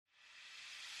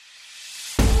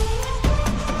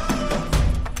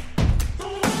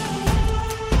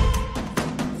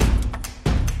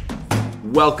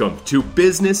Welcome to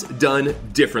Business Done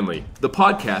Differently, the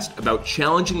podcast about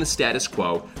challenging the status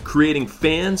quo, creating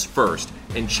fans first,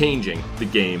 and changing the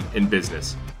game in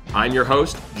business. I'm your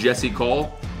host, Jesse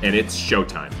Cole, and it's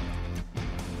showtime.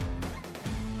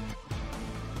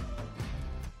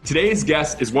 Today's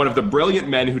guest is one of the brilliant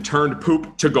men who turned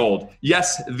poop to gold.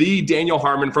 Yes, the Daniel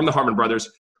Harmon from the Harmon Brothers,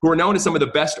 who are known as some of the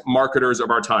best marketers of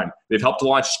our time. They've helped to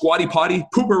launch Squatty Potty,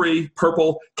 Poo-Pourri,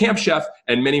 Purple, Camp Chef,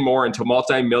 and many more into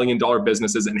multi-million-dollar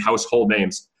businesses and household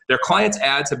names. Their clients'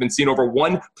 ads have been seen over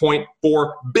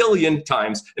 1.4 billion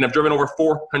times and have driven over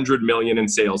 400 million in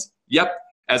sales. Yep,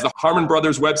 as the Harmon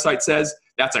Brothers website says,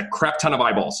 that's a crap ton of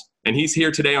eyeballs. And he's here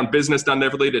today on Business Done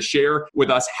Differently to share with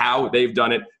us how they've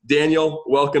done it. Daniel,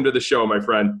 welcome to the show, my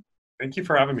friend. Thank you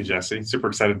for having me, Jesse. Super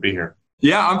excited to be here.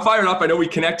 Yeah, I'm fired up. I know we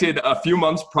connected a few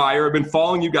months prior. I've been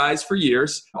following you guys for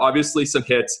years, obviously some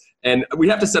hits. And we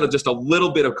have to set up just a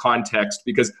little bit of context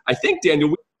because I think,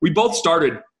 Daniel, we both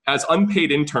started as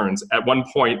unpaid interns at one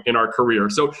point in our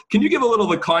career. So can you give a little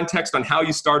of the context on how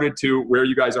you started to where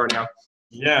you guys are now?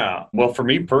 Yeah. Well, for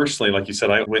me personally, like you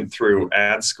said, I went through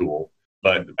ad school,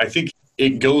 but I think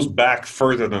it goes back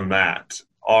further than that.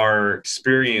 Our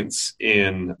experience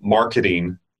in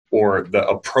marketing or the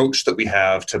approach that we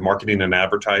have to marketing and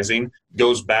advertising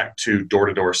goes back to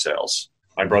door-to-door sales.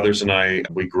 My brothers and I,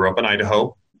 we grew up in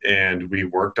Idaho and we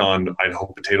worked on Idaho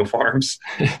potato farms.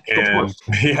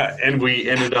 And we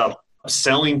ended up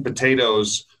selling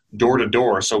potatoes door to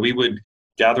door. So we would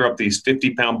gather up these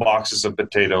 50-pound boxes of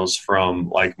potatoes from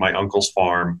like my uncle's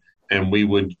farm, and we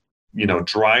would,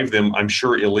 drive them, I'm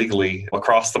sure illegally,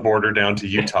 across the border down to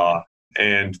Utah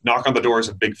and knock on the doors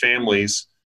of big families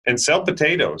and sell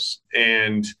potatoes.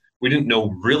 And we didn't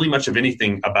know really much of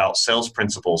anything about sales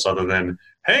principles other than,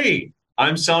 hey,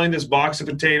 I'm selling this box of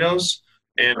potatoes.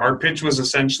 And our pitch was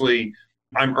essentially,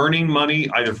 I'm earning money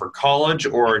either for college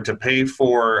or to pay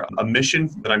for a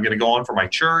mission that I'm going to go on for my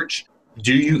church.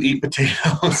 Do you eat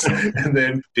potatoes? And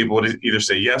then people would either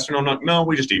say yes or no,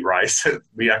 we just eat rice.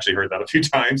 We actually heard that a few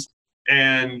times.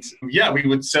 And yeah, we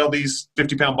would sell these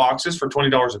 50-pound boxes for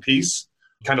 $20 a piece.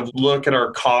 Kind of look at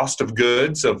our cost of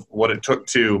goods of what it took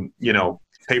to,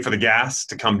 pay for the gas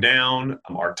to come down,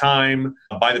 our time,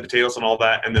 buy the potatoes and all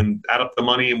that, and then add up the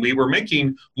money. And we were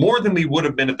making more than we would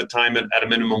have been at the time at a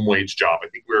minimum wage job. I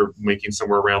think we were making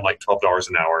somewhere around like $12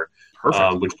 an hour,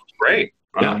 which was great.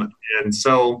 Yeah. And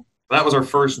so that was our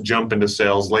first jump into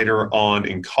sales. Later on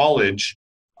in college,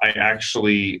 I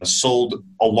actually sold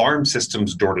alarm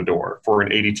systems door to door for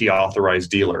an ADT authorized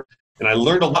dealer. And I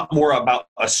learned a lot more about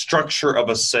a structure of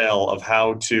a sale, of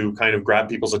how to kind of grab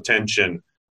people's attention,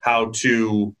 how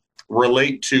to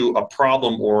relate to a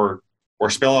problem or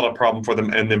spell out a problem for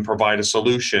them and then provide a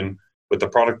solution with the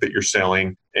product that you're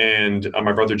selling. And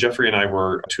my brother Jeffrey and I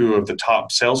were two of the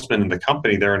top salesmen in the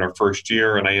company there in our first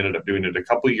year. And I ended up doing it a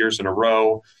couple of years in a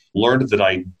row, learned that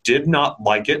I did not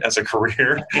like it as a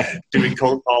career, doing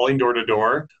cold calling door to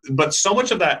door. But so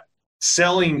much of that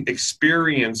selling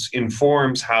experience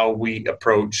informs how we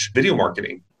approach video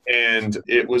marketing. And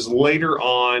it was later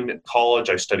on in college,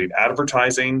 I studied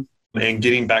advertising. And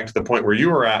getting back to the point where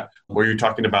you were at, where you're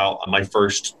talking about my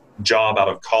first job out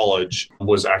of college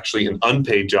was actually an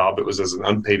unpaid job. It was as an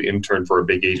unpaid intern for a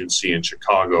big agency in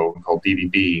Chicago called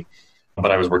BBB.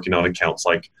 But I was working on accounts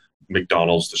like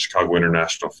McDonald's, the Chicago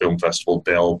International Film Festival,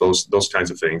 Dell, those kinds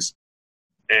of things.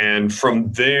 And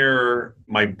from there,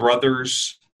 my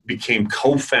brothers became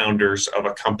co-founders of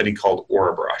a company called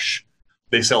Orabrush.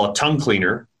 They sell a tongue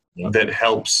cleaner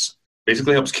that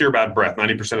basically helps cure bad breath.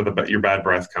 90% of your bad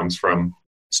breath comes from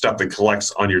stuff that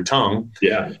collects on your tongue.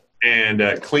 Yeah.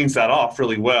 And cleans that off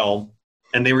really well.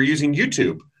 And they were using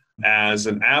YouTube as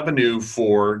an avenue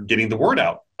for getting the word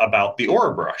out about the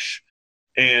Orabrush.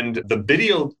 And the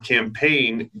video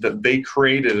campaign that they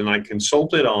created and I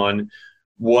consulted on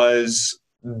was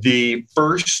the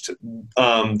first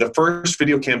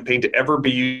video campaign to ever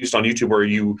be used on YouTube where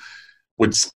you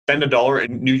would spend $1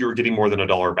 and knew you were getting more than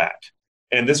 $1 back.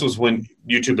 And this was when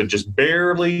YouTube had just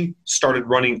barely started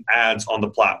running ads on the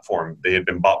platform. They had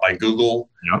been bought by Google,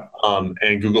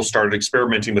 and Google started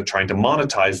experimenting with trying to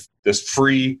monetize this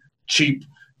free, cheap,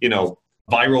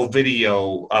 viral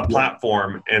video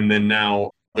platform. And then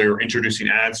now they're introducing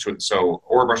ads to it. So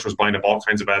Orabrush was buying up all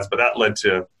kinds of ads, but that led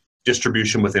to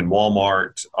distribution within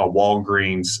Walmart,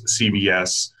 Walgreens,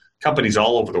 CVS, companies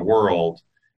all over the world,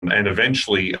 and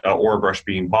eventually Orabrush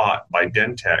being bought by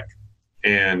Dentech.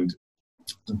 And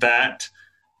that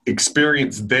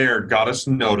experience there got us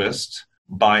noticed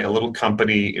by a little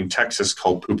company in Texas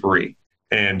called Poo-Pourri.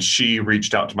 And she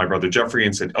reached out to my brother Jeffrey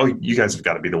and said, "Oh, you guys have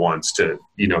got to be the ones to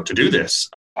do this.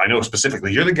 I know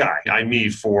specifically you're the guy I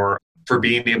need for for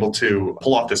being able to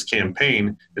pull off this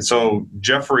campaign. And so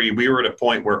Jeffrey, we were at a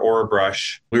point where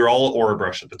Orabrush, we were all at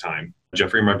Orabrush at the time.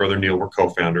 Jeffrey and my brother Neil were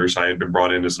co-founders. I had been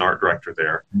brought in as an art director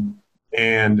there.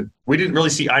 And we didn't really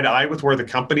see eye to eye with where the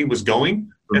company was going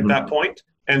at that point.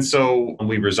 And so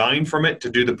we resigned from it to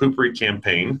do the Poo-Pourri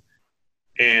campaign.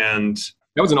 And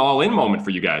that was an all-in moment for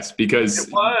you guys, because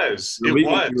you're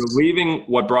leaving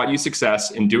what brought you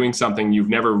success and doing something you've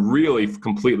never really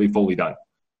completely fully done.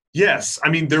 Yes. I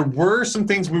mean, there were some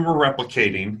things we were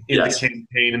replicating in the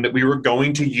campaign, and that we were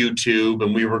going to YouTube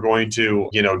and we were going to,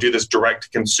 do this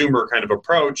direct consumer kind of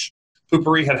approach.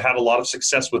 Poo-Pourri had had a lot of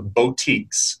success with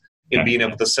boutiques in being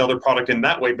able to sell their product in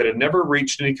that way, but it never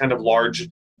reached any kind of large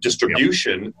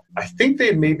distribution. I think they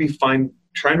had maybe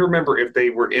trying to remember if they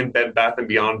were in Bed Bath &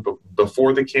 Beyond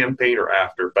before the campaign or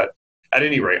after. But at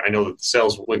any rate, I know that the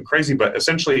sales went crazy, but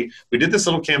essentially we did this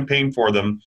little campaign for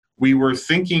them. We were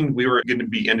thinking we were going to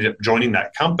be ended up joining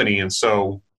that company. And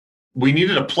so we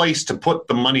needed a place to put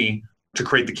the money to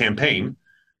create the campaign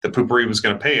that Poo-Pourri was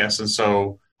going to pay us. And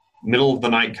so middle of the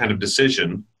night kind of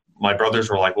decision, my brothers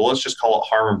were like, well, let's just call it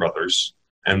Harmon Brothers,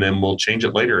 and then we'll change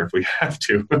it later if we have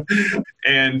to.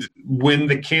 And when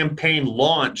the campaign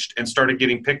launched and started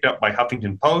getting picked up by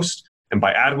Huffington Post and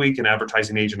by Adweek and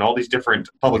Advertising Age and all these different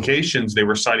publications, they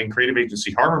were citing creative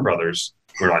agency Harmon Brothers.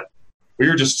 We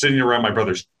were just sitting around my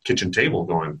brother's kitchen table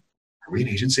going, are we an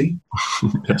agency?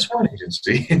 Yes, we're an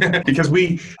agency. Because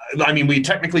we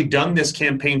technically done this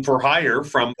campaign for hire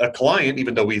from a client,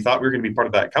 even though we thought we were going to be part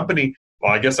of that company.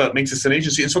 Well, I guess that makes us an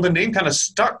agency. And so the name kind of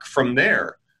stuck from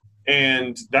there.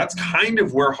 And that's kind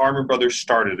of where Harmon Brothers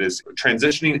started, is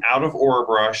transitioning out of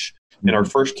Orabrush. And our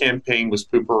first campaign was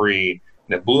Poo-Pourri.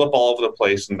 And it blew up all over the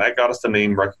place. And that got us the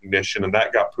name recognition. And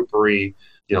that got Poo-Pourri,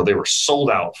 they were sold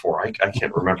out for, I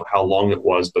can't remember how long it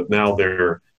was, but now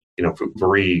they're,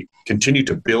 Poo-Pourri continued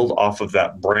to build off of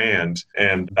that brand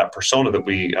and that persona that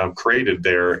we created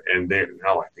there. And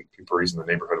I think Poo-Pourri's in the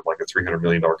neighborhood of like a $300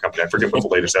 million company. I forget what the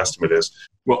latest estimate is.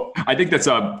 Well, I think that's,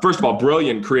 first of all,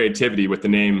 brilliant creativity with the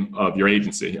name of your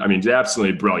agency. I mean, it's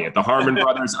absolutely brilliant. The Harmon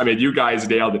Brothers, I mean, you guys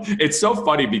nailed it. It's so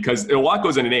funny because a lot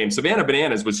goes into names. Savannah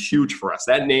Bananas was huge for us.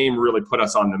 That name really put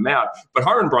us on the map. But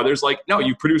Harmon Brothers, no,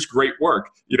 you produce great work.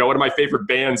 One of my favorite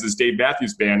bands is Dave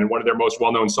Matthews Band, and one of their most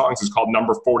well-known songs is called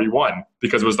Number 41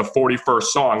 because it was the 41st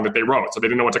song that they wrote. So they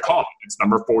didn't know what to call it. It's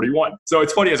Number 41. So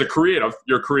it's funny, as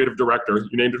you're a creative director,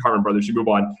 you named it Harmon Brothers, you move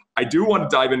on. I do want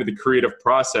to dive into the creative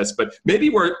process, but maybe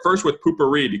we're first with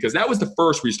Poo-Pourri, because that was the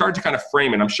first where you started to kind of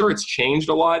frame it. I'm sure it's changed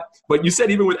a lot, but you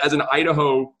said even as an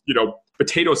Idaho,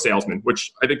 potato salesman,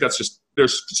 which I think that's just,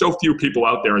 there's so few people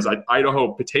out there as an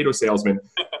Idaho potato salesman.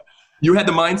 You had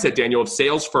the mindset, Daniel, of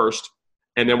sales first.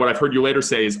 And then what I've heard you later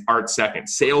say is art second.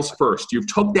 Sales first. You've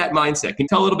took that mindset. Can you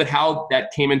tell a little bit how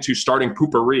that came into starting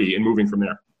Poo-Pourri and moving from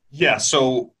there? Yeah.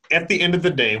 So at the end of the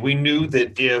day, we knew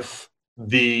that if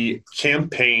the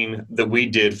campaign that we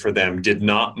did for them did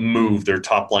not move their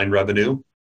top line revenue,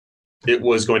 it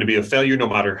was going to be a failure, no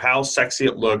matter how sexy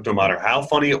it looked, no matter how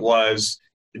funny it was.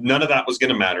 None of that was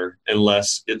going to matter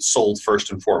unless it sold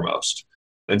first and foremost.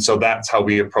 And so that's how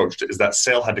we approached it, is that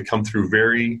sale had to come through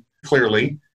very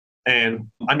clearly. And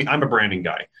I mean, I'm a branding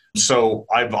guy, so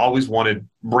I've always wanted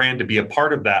brand to be a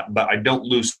part of that, but I don't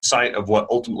lose sight of what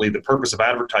ultimately the purpose of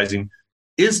advertising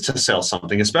is, to sell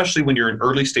something. Especially when you're an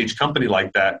early stage company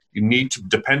like that, you need to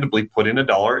dependably put in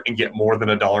 $1 and get more than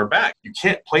 $1 back. You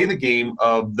can't play the game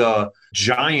of the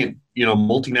giant,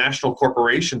 multinational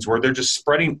corporations where they're just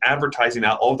spreading advertising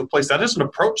out all over the place. That is an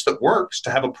approach that works,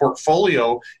 to have a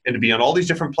portfolio and to be on all these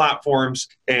different platforms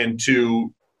and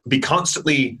to be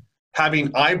constantly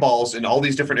having eyeballs in all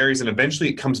these different areas, and eventually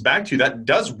it comes back to you. That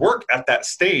does work at that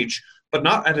stage, but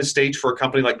not at a stage for a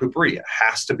company like Poo-Pourri. It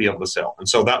has to be able to sell. And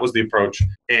so that was the approach.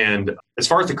 And as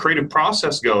far as the creative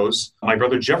process goes, my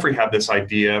brother Jeffrey had this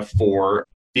idea for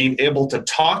being able to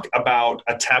talk about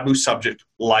a taboo subject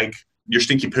like your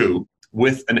stinky poo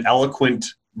with an eloquent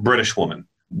British woman.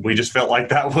 We just felt like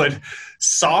that would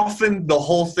soften the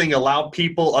whole thing, allow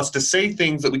us to say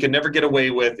things that we could never get away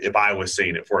with if I was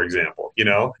saying it, for example,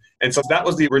 And so that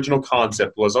was the original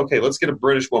concept, was, okay, let's get a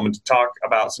British woman to talk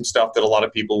about some stuff that a lot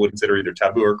of people would consider either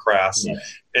taboo or crass. Yeah.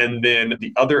 And then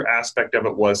the other aspect of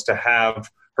it was to have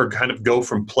her kind of go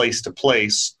from place to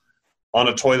place on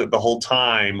a toilet the whole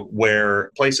time,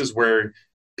 where places where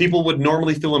people would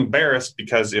normally feel embarrassed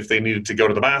because if they needed to go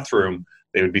to the bathroom,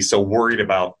 they would be so worried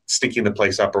about stinking the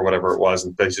place up or whatever it was,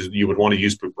 in places you would want to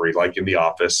use Poo-Pourri, like in the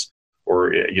office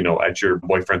or, at your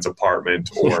boyfriend's apartment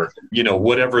or,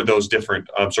 whatever those different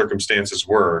circumstances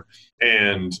were.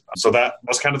 And so that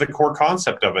was kind of the core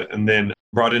concept of it. And then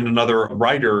brought in another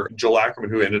writer, Joel Ackerman,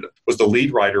 who was the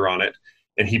lead writer on it.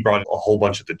 and he brought a whole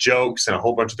bunch of the jokes and a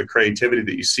whole bunch of the creativity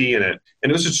that you see in it.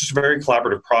 And it was just a very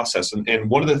collaborative process. And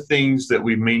one of the things that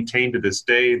we've maintained to this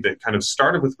day that kind of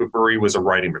started with Poopery was a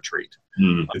writing retreat.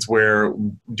 It's where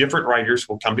different writers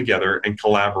will come together and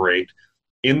collaborate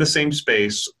in the same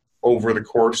space over the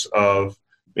course of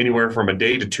anywhere from a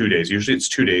day to 2 days. Usually it's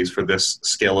 2 days for this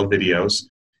scale of videos.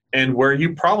 And where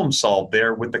you problem solve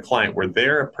there with the client, where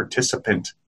they're a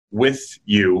participant with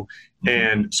you.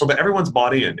 And so that everyone's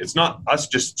bought in. It's not us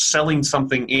just selling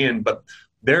something in, but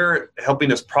they're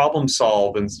helping us problem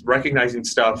solve and recognizing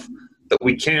stuff that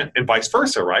we can't, and vice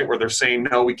versa, right? Where they're saying,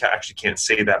 no, we actually can't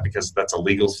say that because that's a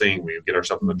legal thing. We get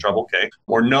ourselves into trouble, okay?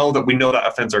 Or no, that we know that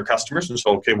offends our customers, and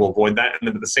so, okay, we'll avoid that. And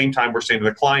then at the same time, we're saying to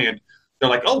the client, they're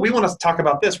like, oh, we want to talk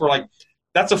about this. We're like,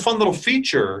 that's a fun little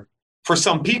feature for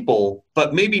some people,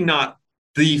 but maybe not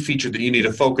the feature that you need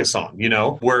to focus on,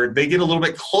 where they get a little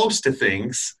bit close to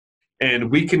things, and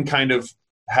we can kind of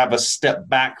have a step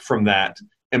back from that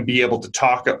and be able to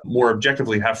talk more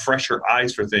objectively, have fresher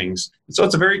eyes for things. So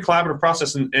it's a very collaborative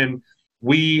process. And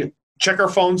we check our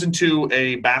phones into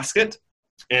a basket,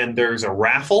 and there's a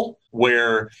raffle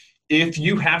where if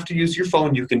you have to use your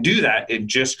phone, you can do that. It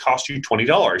just costs you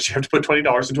 $20. You have to put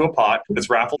 $20 into a pot that's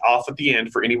raffled off at the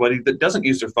end for anybody that doesn't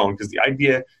use their phone, because the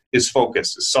idea is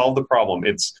focus, is solve the problem.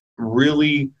 It's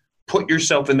really put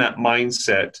yourself in that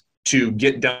mindset to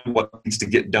get done what needs to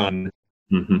get done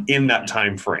in that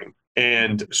time frame.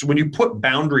 And so when you put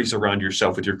boundaries around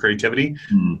yourself with your creativity,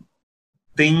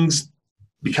 things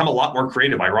become a lot more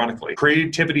creative, ironically.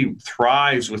 Creativity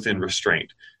thrives within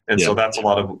restraint. And so that's a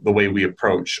lot of the way we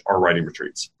approach our writing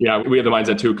retreats. Yeah, we have the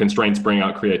mindset too, constraints bring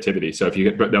out creativity. So if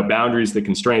you get the boundaries, the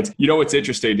constraints, what's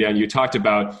interesting, Dan, you talked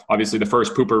about obviously the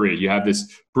first Poopery. You have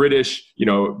this British,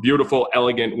 beautiful,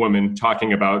 elegant woman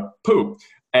talking about poop.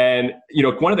 And,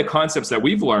 one of the concepts that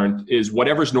we've learned is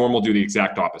whatever's normal, do the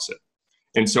exact opposite.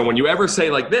 And so when you ever say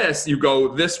like this, you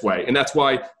go this way. And that's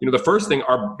why, the first thing,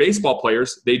 our baseball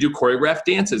players, they do choreographed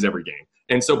dances every game.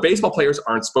 And so baseball players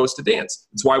aren't supposed to dance.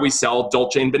 It's why we sell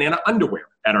Dolce & Banana underwear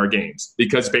at our games,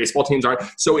 because baseball teams aren't.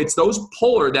 So it's those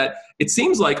polar that it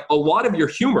seems like a lot of your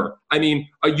humor. I mean,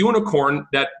 a unicorn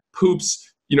that poops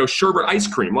sherbet ice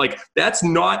cream. Like, that's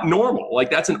not normal.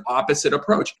 Like, that's an opposite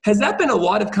approach. Has that been a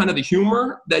lot of kind of the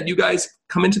humor that you guys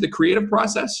come into the creative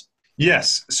process?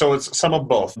 Yes. So it's some of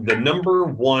both. The number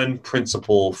one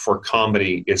principle for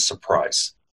comedy is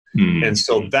surprise. And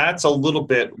so that's a little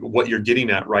bit what you're getting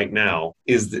at right now,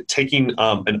 is that taking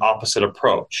an opposite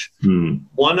approach.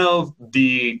 One of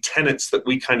the tenets that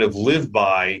we kind of live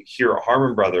by here at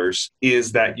Harmon Brothers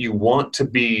is that you want to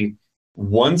be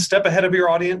one step ahead of your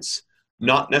audience,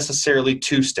 not necessarily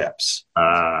 2 steps.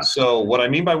 So what I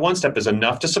mean by 1 step is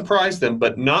enough to surprise them,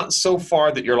 but not so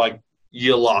far that you're like,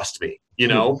 you lost me.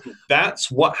 That's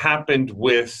what happened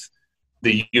with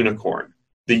the unicorn.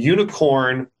 The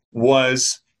unicorn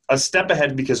was a step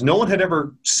ahead because no one had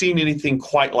ever seen anything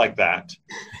quite like that.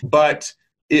 But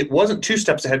it wasn't 2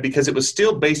 steps ahead because it was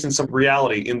still based in some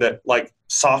reality, in that, like,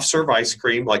 soft serve ice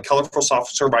cream, like colorful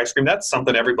soft serve ice cream, that's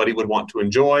something everybody would want to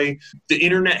enjoy. The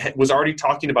internet was already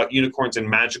talking about unicorns in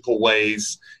magical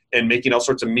ways and making all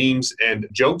sorts of memes and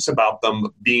jokes about them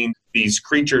being these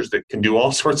creatures that can do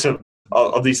all sorts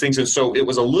of these things. And so it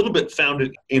was a little bit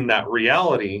founded in that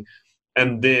reality.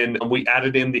 And then we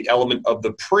added in the element of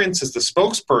the prince as the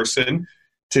spokesperson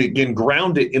to, again,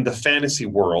 ground it in the fantasy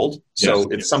world. So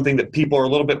it's something that people are a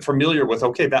little bit familiar with.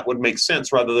 Okay, that would make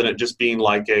sense, rather than it just being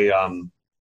like a,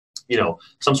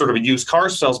 some sort of a used car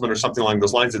salesman or something along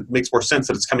those lines. It makes more sense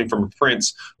that it's coming from a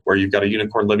prince where you've got a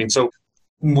unicorn living. So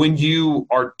when you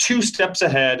are 2 steps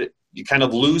ahead, you kind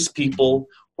of lose people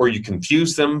or you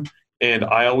confuse them. And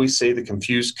I always say the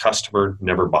confused customer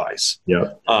never buys.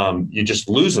 You just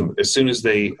lose them as soon as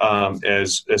they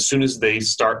as soon as they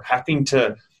start having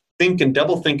to think and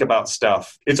double think about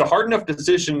stuff. It's a hard enough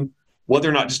decision whether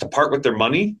or not just to part with their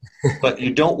money, but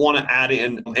you don't want to add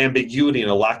in ambiguity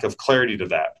and a lack of clarity to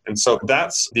that. And so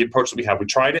that's the approach that we have. We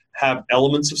try to have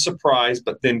elements of surprise,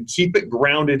 but then keep it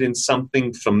grounded in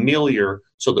something familiar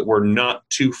so that we're not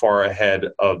too far ahead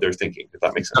of their thinking, if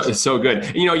that makes sense. It's so good.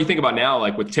 You think about now,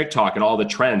 like with TikTok and all the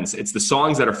trends, it's the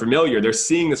songs that are familiar. They're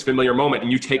seeing this familiar moment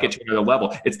and you take it to another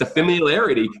level. It's the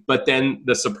familiarity, but then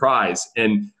the surprise.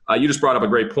 And you just brought up a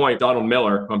great point. Donald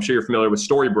Miller, I'm sure you're familiar with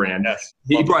StoryBrand. Yes.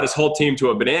 He brought his whole team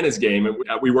to a Bananas game, and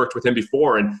we worked with him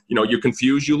before. And, you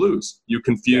confuse, you lose. You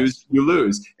confuse, you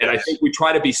lose. And I think we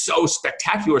try to be so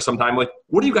spectacular sometimes. Like,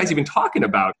 what are you guys even talking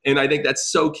about? And I think that's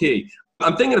so key.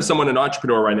 I'm thinking of someone, an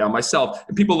entrepreneur right now, myself,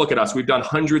 and people look at us. We've done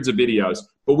hundreds of videos,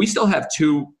 but we still have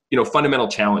 2, fundamental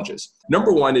challenges.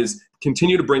 Number one is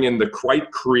continue to bring in the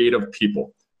quite creative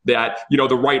people. that,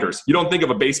 the writers, you don't think of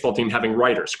a baseball team having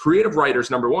writers, creative writers,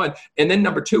 number one. And then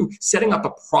number two, setting up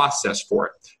a process for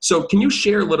it. So can you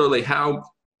share literally how,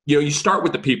 you start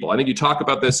with the people? I think you talk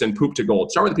about this in Poop to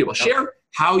Gold. Start with the people. Share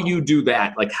how you do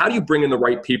that. Like, how do you bring in the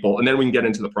right people? And then we can get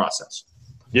into the process.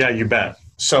 Yeah, you bet.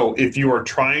 So if you are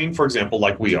trying, for example,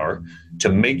 like we are, to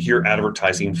make your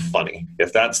advertising funny,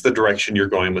 if that's the direction you're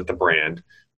going with the brand,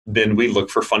 then we look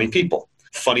for funny people.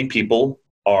 Funny people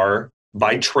are,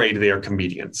 by trade, they are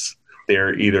comedians.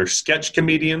 They're either sketch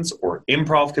comedians or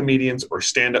improv comedians or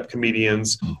stand-up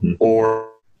comedians, or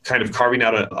kind of carving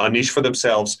out a niche for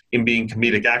themselves in being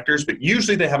comedic actors, but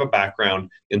usually they have a background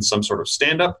in some sort of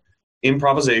stand-up,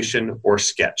 improvisation, or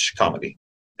sketch comedy.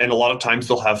 And a lot of times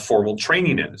they'll have formal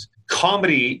training in it.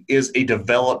 Comedy is a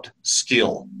developed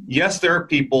skill. Yes, there are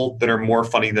people that are more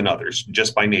funny than others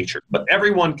just by nature, but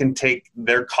everyone can take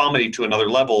their comedy to another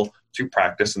level through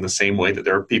practice, in the same way that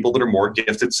there are people that are more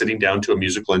gifted sitting down to a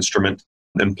musical instrument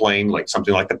than playing like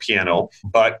something like the piano.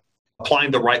 But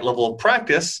applying the right level of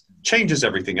practice changes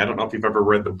everything. I don't know if you've ever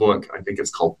read the book. I think it's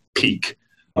called Peak.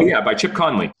 Oh yeah, by Chip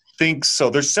Conley. Think so.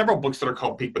 There's several books that are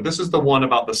called Peak, but this is the one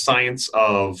about the science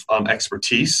of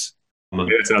expertise.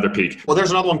 It's another Peak. Well,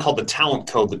 there's another one called The Talent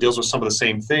Code that deals with some of the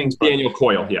same things. But Daniel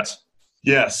Coyle, yes.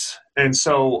 Yes. And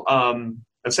so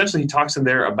essentially he talks in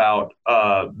there about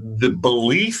the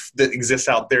belief that exists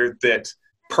out there that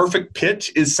perfect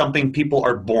pitch is something people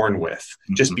are born with,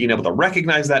 just being able to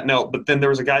recognize that note. But then there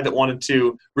was a guy that wanted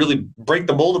to really break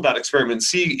the mold of that experiment and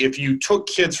see if you took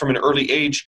kids from an early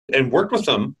age and worked with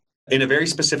them in a very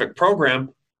specific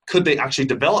program, could they actually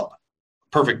develop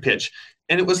perfect pitch?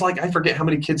 And it was like, I forget how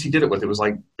many kids he did it with. It was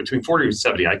like between 40 and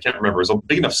 70. I can't remember. It was a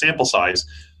big enough sample size.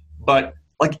 But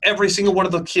like every single one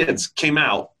of the kids came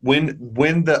out when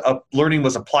the learning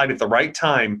was applied at the right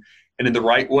time and in the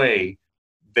right way,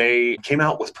 they came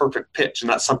out with perfect pitch. And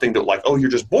that's something that like, oh, you're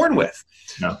just born with.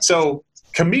 No. So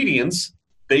comedians,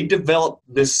 they develop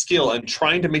this skill, and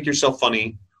trying to make yourself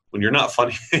funny when you're not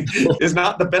funny is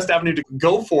not the best avenue to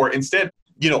go for. Instead,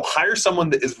 hire someone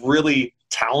that is really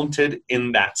talented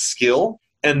in that skill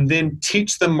and then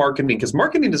teach them marketing, because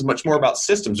marketing is much more about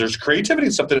systems. There's creativity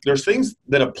and stuff. There's things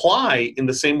that apply in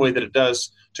the same way that it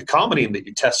does to comedy, and that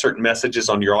you test certain messages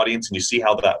on your audience and you see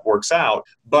how that works out.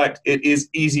 But it is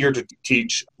easier to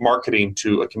teach marketing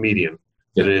to a comedian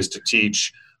than it is to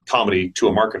teach comedy to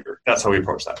a marketer. That's how we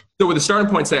approach that. So with the starting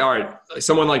point, say, all right,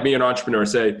 someone like me, an entrepreneur,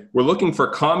 say, we're looking for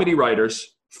comedy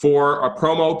writers for our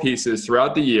promo pieces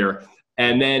throughout the year.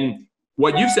 And then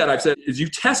what you've said, I've said, is you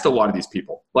test a lot of these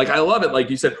people. Like, I love it. Like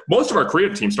you said, most of our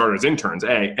creative team started as interns,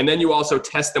 and then you also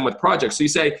test them with projects. So you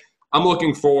say, I'm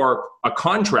looking for a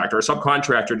contractor, a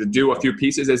subcontractor to do a few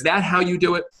pieces. Is that how you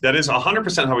do it? That is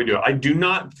 100% how we do it. I do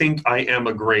not think I am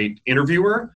a great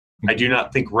interviewer. I do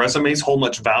not think resumes hold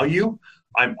much value.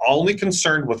 I'm only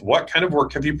concerned with what kind of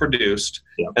work have you produced,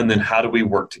 and then how do we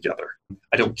work together?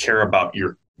 I don't care about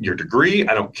your degree.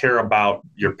 I don't care about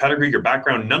your pedigree, your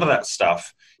background, none of that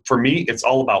stuff. For me, it's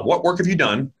all about what work have you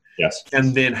done? Yes.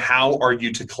 And then how are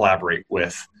you to collaborate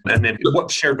with? And then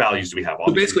what shared values do we have?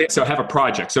 So basically, have a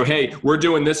project. So, hey, we're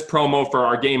doing this promo for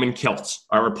our game in kilts.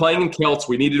 We're playing in kilts.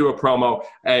 We need to do a promo.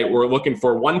 Hey, we're looking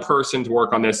for one person to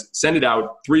work on this. Send it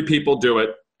out. 3 people do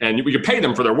it. And we could pay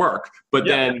them for their work. But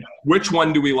then which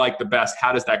one do we like the best?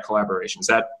 How does that collaboration? Is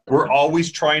that? We're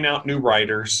always trying out new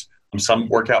writers. Some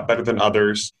work out better than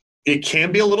others. It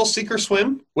can be a little sink or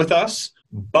swim with us,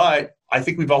 but I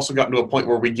think we've also gotten to a point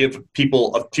where we give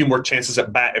people a few more chances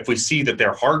at bat. If we see that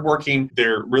they're hardworking,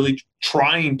 they're really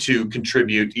trying to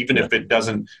contribute, even if it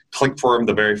doesn't click for them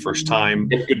the very first time.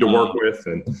 It's good to work with.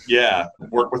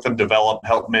 Work with them, develop,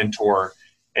 help mentor.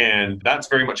 And that's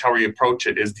very much how we approach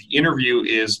it. Is the interview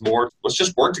is more, let's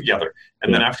just work together.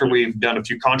 And then after we've done a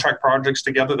few contract projects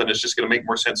together, then it's just going to make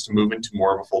more sense to move into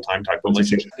more of a full-time type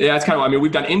relationship. Yeah, it's kind of,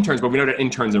 we've done interns, but we know that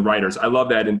interns and writers. I love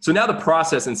that. And so now the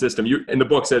process and system, you in the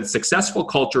book said successful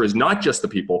culture is not just the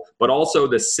people, but also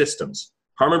the systems.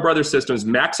 Harmon Brothers systems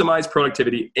maximize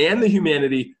productivity and the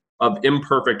humanity of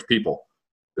imperfect people.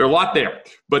 There are a lot there,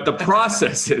 but the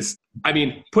process is,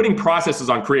 putting processes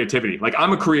on creativity. Like,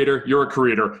 I'm a creator, you're a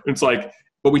creator. It's like,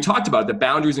 but we talked about the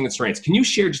boundaries and constraints. Can you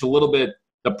share just a little bit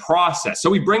the process? So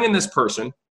we bring in this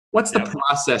person. What's the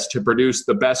process to produce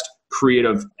the best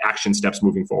creative action steps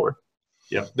moving forward?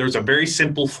 Yeah, there's a very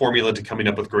simple formula to coming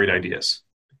up with great ideas.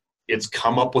 It's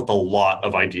come up with a lot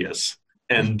of ideas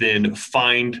and then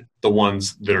find the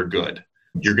ones that are good.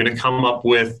 You're going to come up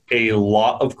with a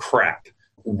lot of crap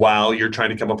while you're trying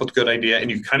to come up with a good idea.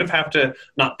 And you kind of have to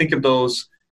not think of those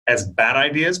as bad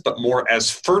ideas, but more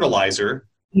as fertilizer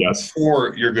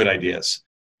for your good ideas.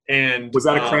 And was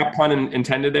that a crap pun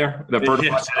intended there? The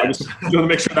vertical. I just want to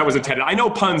make sure that was intended. I know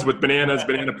puns with bananas,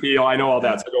 banana peel. I know all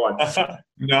that. So go on.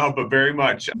 No, but very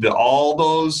much. All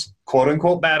those quote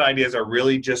unquote bad ideas are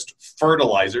really just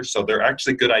fertilizers. So they're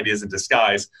actually good ideas in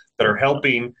disguise that are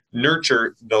helping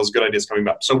nurture those good ideas coming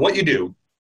up. So what you do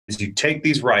is you take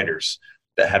these writers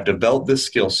that have developed this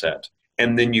skill set,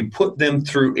 and then you put them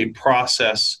through a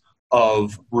process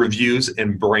of reviews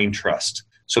and brain trust.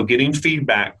 So getting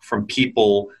feedback from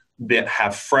people that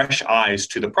have fresh eyes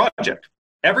to the project.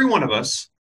 Every one of us,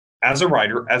 as a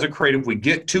writer, as a creative, we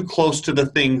get too close to the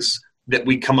things that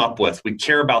we come up with. We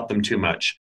care about them too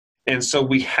much. And so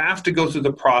we have to go through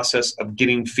the process of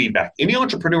getting feedback. Any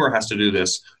entrepreneur has to do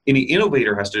this. Any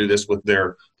innovator has to do this with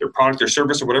their product, their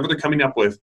service, or whatever they're coming up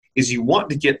with, is you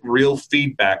want to get real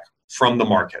feedback from the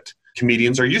market.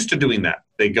 Comedians are used to doing that.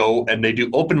 They go and they do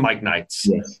open mic nights,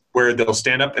 yes, where they'll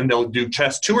stand up and they'll do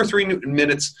just 2 or 3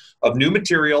 minutes of new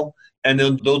material, and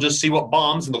then they'll just see what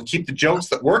bombs, and they'll keep the jokes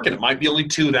that work, and it might be only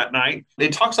 2 that night.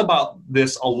 It talks about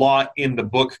this a lot in the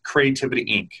book Creativity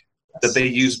Inc., that they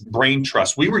use brain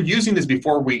trust. We were using this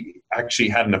before we actually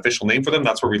had an official name for them.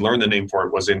 That's where we learned the name for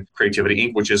it, was in Creativity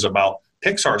Inc., which is about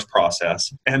Pixar's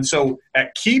process. And so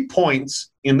at key points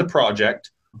in the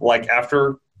project, like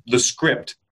after the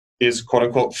script is quote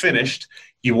unquote finished,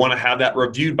 you want to have that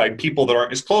reviewed by people that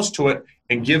aren't as close to it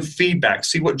and give feedback.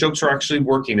 See what jokes are actually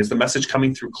working. Is the message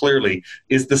coming through clearly?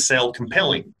 Is the sale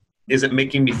compelling? Is it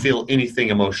making me feel anything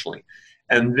emotionally?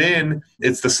 And then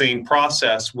it's the same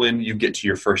process when you get to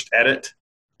your first edit,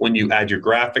 when you add your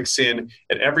graphics in.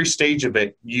 At every stage of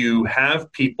it, you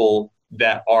have people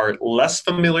that are less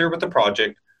familiar with the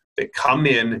project that come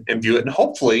in and view it. And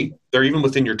hopefully they're even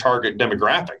within your target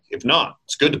demographic. If not,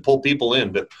 it's good to pull people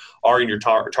in that are in your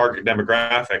target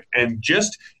demographic and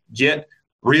just get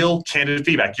real candid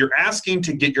feedback. You're asking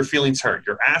to get your feelings hurt.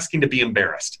 You're asking to be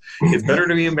embarrassed. It's better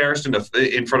to be embarrassed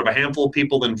in front of a handful of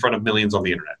people than in front of millions on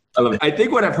the internet. I love it. I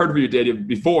think what I've heard from you, Dave,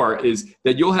 before is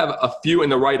that you'll have a few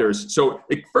in the writers. So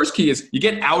the first key is you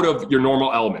get out of your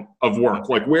normal element of work,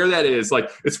 like where that is. Like,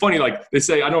 it's funny, like they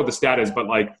say, I don't know what the stat is, but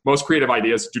like most creative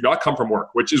ideas do not come from work,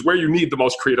 which is where you need the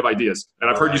most creative ideas. And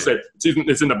I've heard you say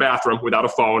it's in the bathroom without a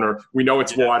phone, or we know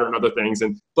it's water and other things.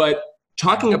 But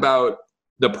talking about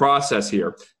the process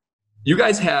here, you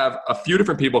guys have a few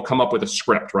different people come up with a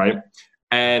script, right?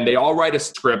 And they all write a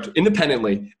script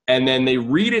independently, and then they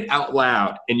read it out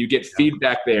loud, and you get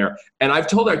feedback there. And I've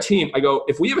told our team, I go,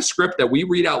 if we have a script that we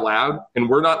read out loud and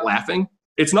we're not laughing,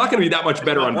 it's not going to be that much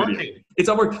better on video. It's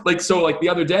not working. Like, so like the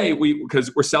other day,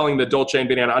 because we're selling the Dolce &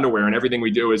 Banana underwear and everything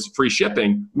we do is free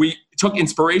shipping, we took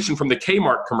inspiration from the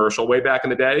Kmart commercial way back in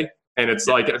the day. And it's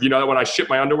like, you know, when I ship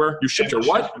my underwear, you shipped your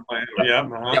what? Yeah,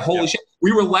 holy shit.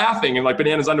 We were laughing, and like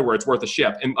Bananas underwear, it's worth a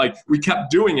ship. And like we kept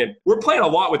doing it. We're playing a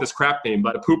lot with this crap theme,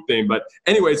 but a poop theme. But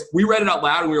anyways, we read it out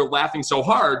loud and we were laughing so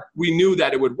hard, we knew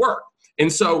that it would work.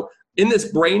 And so in this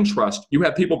brain trust, you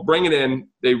have people bring it in,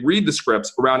 they read the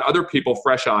scripts around other people,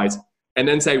 fresh eyes, and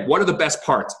then say, what are the best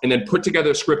parts? And then put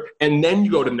together a script, and then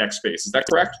you go to the next phase. Is that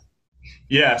correct?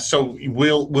 Yeah, so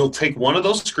we'll take one of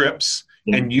those scripts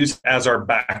and use as our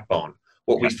backbone,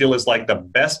 what we feel is like the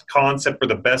best concept or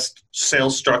the best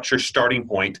sales structure starting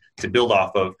point to build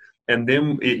off of. And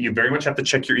then you very much have to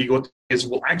check your ego. Is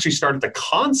we'll actually start at the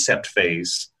concept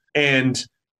phase and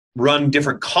run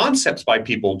different concepts by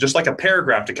people, just like a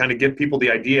paragraph, to kind of give people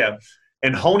the idea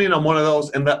and hone in on one of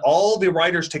those, and let all the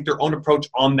writers take their own approach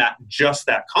on that, just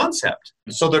that concept.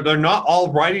 So that they're not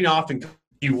all writing off, and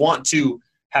you want to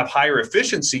have higher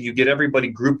efficiency, you get everybody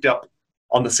grouped up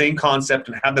on the same concept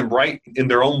and have them write in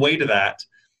their own way to that.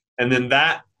 And then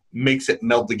that makes it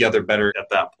meld together better at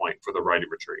that point for the writing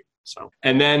retreat. So,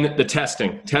 and then the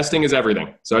testing. Testing is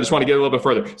everything. So I just want to get a little bit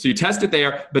further. So you test it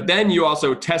there, but then you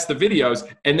also test the videos,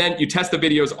 and then you test the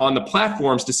videos on the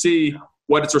platforms to see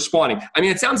what it's responding. I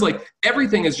mean, it sounds like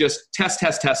everything is just test.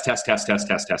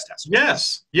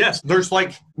 Yes. There's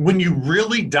like, when you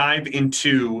really dive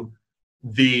into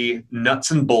the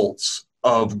nuts and bolts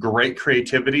of great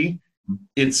creativity,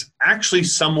 it's actually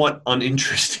somewhat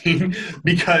uninteresting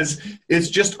because it's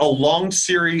just a long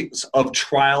series of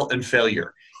trial and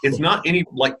failure. It's not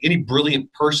any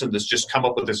brilliant person that's just come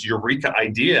up with this eureka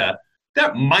idea.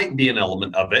 That might be an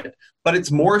element of it, but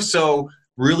it's more so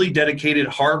really dedicated,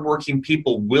 hardworking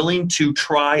people willing to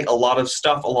try a lot of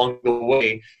stuff along the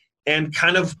way and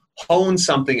kind of hone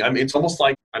something. I mean, it's almost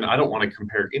like, and I don't want to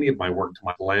compare any of my work to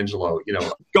Michelangelo,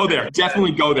 Go there.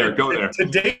 Definitely go there. Go there. To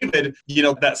David,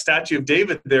 that statue of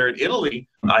David there in Italy,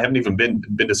 I haven't even been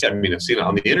to see it. I mean, I've seen it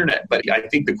on the internet, but I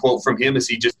think the quote from him is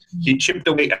he chipped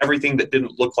away everything that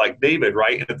didn't look like David,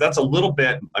 right? And that's a little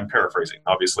bit, I'm paraphrasing,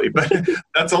 obviously, but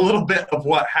that's a little bit of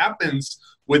what happens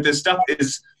with this stuff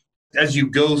is, as you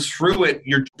go through it,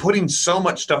 you're putting so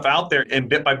much stuff out there, and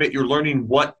bit by bit, you're learning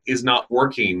what is not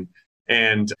working.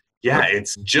 And yeah,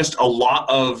 it's just a lot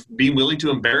of being willing to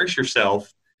embarrass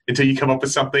yourself until you come up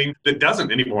with something that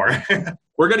doesn't anymore.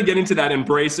 We're going to get into that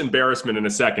embrace embarrassment in a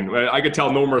second. I could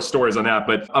tell no more stories on that,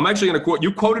 but I'm actually going to quote,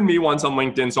 you quoted me once on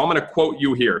LinkedIn, so I'm going to quote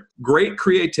you here. Great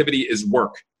creativity is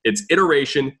work. It's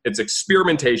iteration. It's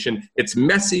experimentation. It's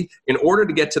messy. In order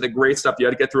to get to the great stuff, you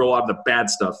got to get through a lot of the bad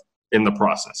stuff in the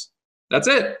process. That's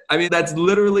it. I mean, that's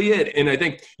literally it. And I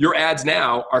think your ads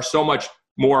now are so much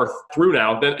more through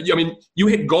now than, you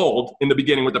hit gold in the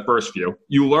beginning with the first few.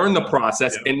 You learn the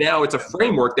process, and now it's a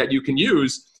framework that you can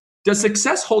use. Does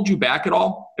success hold you back at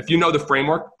all if you know the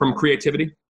framework from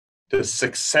creativity? Does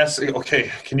success,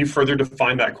 okay, can you further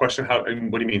define that question?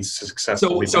 What do you mean success?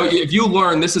 So if you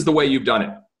learn this is the way you've done it,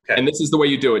 okay, and this is the way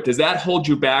you do it, does that hold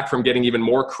you back from getting even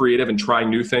more creative and trying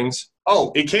new things?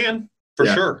 Oh, it can. For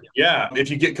sure. Yeah.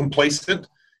 If you get complacent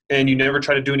and you never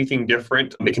try to do anything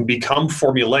different, it can become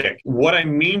formulaic. What I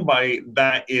mean by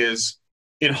that is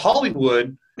in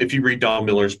Hollywood, if you read Don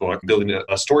Miller's book, Building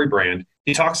a Story Brand,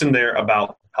 he talks in there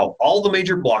about how all the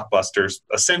major blockbusters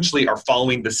essentially are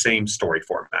following the same story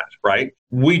format, right?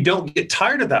 We don't get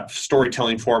tired of that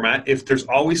storytelling format if there's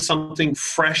always something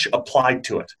fresh applied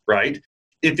to it, right?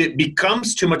 If it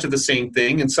becomes too much of the same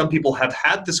thing, and some people have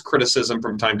had this criticism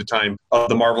from time to time of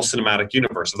the Marvel Cinematic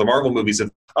Universe, of the Marvel movies, of,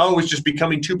 it's just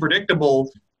becoming too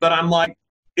predictable. But I'm like,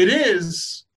 it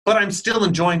is, but I'm still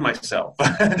enjoying myself.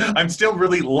 I'm still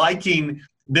really liking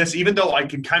this, even though I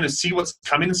can kind of see what's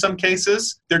coming in some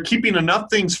cases. They're keeping enough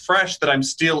things fresh that I'm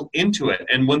still into it.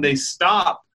 And when they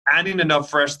stop adding enough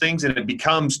fresh things and it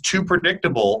becomes too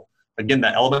predictable, again,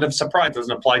 that element of surprise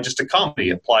doesn't apply just to comedy,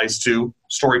 it applies to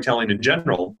storytelling in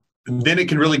general, then it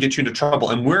can really get you into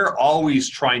trouble. And we're always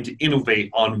trying to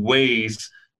innovate on ways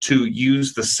to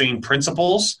use the same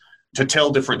principles to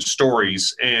tell different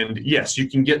stories. And yes, you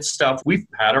can get stuff. We've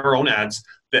had our own ads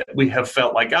that we have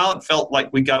felt like, it felt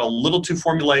like we got a little too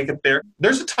formulaic up there.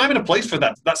 There's a time and a place for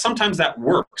that. Sometimes that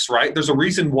works, right? There's a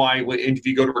reason why if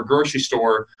you go to a grocery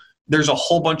store, there's a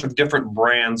whole bunch of different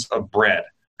brands of bread.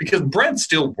 Because bread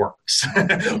still works.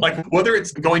 Like whether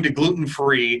it's going to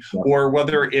gluten-free or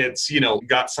whether it's,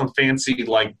 got some fancy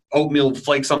like oatmeal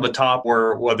flakes on the top,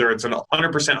 or whether it's an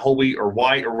 100% whole wheat or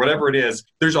white or whatever it is,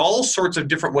 there's all sorts of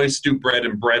different ways to do bread,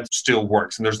 and bread still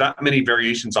works. And there's that many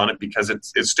variations on it because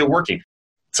it's still working.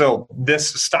 So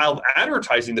this style of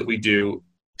advertising that we do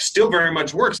still very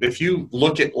much works. If you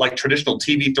look at like traditional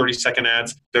TV 30-second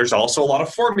ads, there's also a lot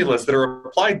of formulas that are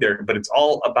applied there, but it's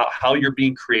all about how you're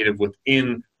being creative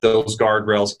within those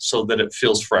guardrails so that it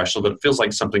feels fresh, so that it feels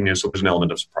like something new, so there's an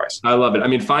element of surprise. I love it. I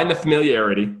mean, find the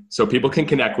familiarity so people can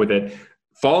connect with it.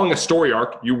 Following a story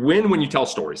arc, you win when you tell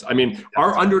stories. I mean,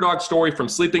 our underdog story from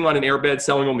sleeping on an airbed,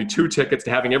 selling only 2 tickets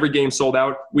to having every game sold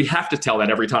out, we have to tell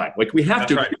that every time. Like we have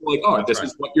to. Right. People are like, this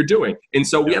is what you're doing. And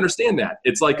so we understand that.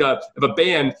 It's like if a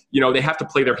band, they have to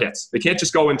play their hits. They can't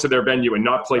just go into their venue and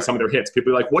not play some of their hits.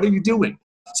 People are like, what are you doing?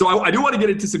 So I do want to get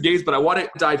into some games, but I want to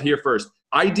dive here first.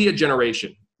 Idea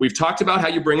generation. We've talked about how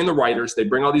you bring in the writers. They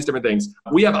bring all these different things.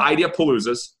 We have Idea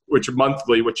Paloozas, which are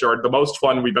monthly, which are the most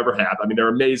fun we've ever had. I mean, they're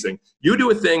amazing. You do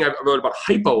a thing I wrote about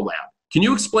Hypo Lab. Can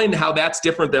you explain how that's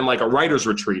different than like a writer's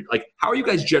retreat? Like, how are you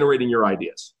guys generating your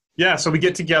ideas? Yeah, so we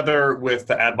get together with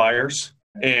the ad buyers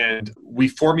and we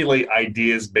formulate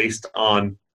ideas based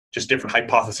on just different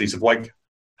hypotheses of like,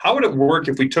 how would it work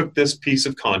if we took this piece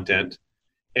of content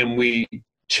and we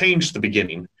changed the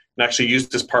beginning and actually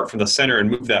used this part from the center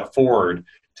and moved that forward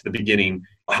to the beginning?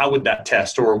 How would that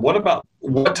test? Or what about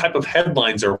what type of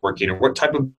headlines are working, or what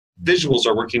type of visuals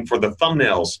are working for the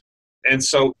thumbnails? And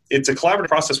so it's a collaborative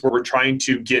process where we're trying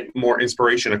to get more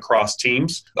inspiration across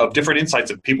teams of different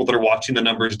insights of people that are watching the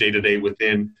numbers day to day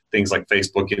within things like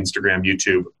Facebook, Instagram,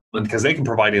 YouTube, because they can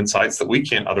provide insights that we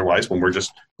can't otherwise when we're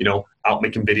just, out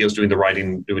making videos, doing the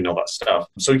writing, doing all that stuff.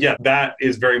 So yeah, that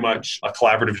is very much a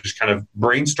collaborative, just kind of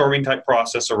brainstorming type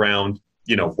process around,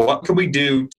 what can we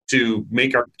do to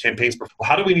make our campaigns?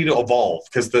 How do we need to evolve?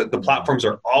 Because the platforms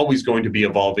are always going to be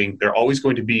evolving. They're always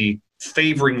going to be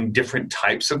favoring different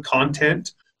types of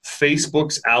content.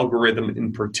 Facebook's algorithm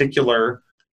in particular,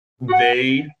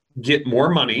 they get more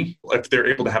money if they're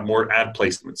able to have more ad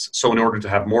placements. So in order to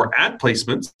have more ad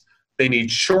placements, they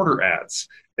need shorter ads.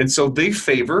 And so they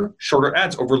favor shorter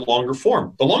ads over longer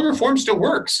form. The longer form still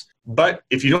works, but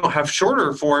if you don't have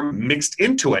shorter form mixed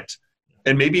into it,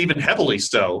 and maybe even heavily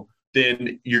so,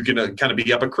 then you're going to kind of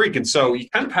be up a creek. And so you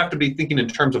kind of have to be thinking in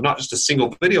terms of not just a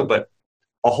single video, but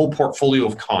a whole portfolio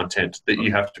of content that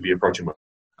you have to be approaching with.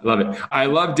 I love it. I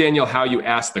love, Daniel, how you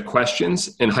ask the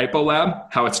questions in HypoLab,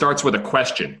 how it starts with a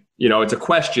question. It's a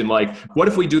question like, what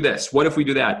if we do this? What if we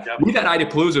do that? Yep. We've had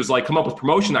Ideapaloozas like come up with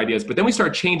promotion ideas, but then we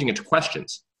started changing it to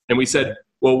questions. And we said,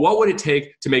 well, what would it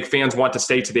take to make fans want to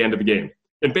stay to the end of the game?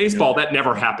 In baseball, that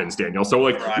never happens, Daniel.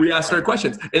 So we asked our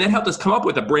questions, and that helped us come up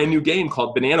with a brand new game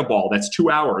called Banana Ball that's 2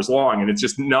 hours long, and it's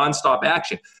just nonstop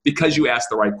action because you asked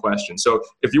the right question. So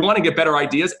if you want to get better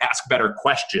ideas, ask better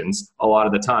questions a lot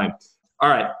of the time. All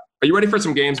right. Are you ready for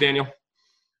some games, Daniel?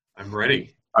 I'm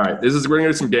ready. All right. We're going to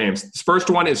do some games. This first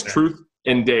one is Truth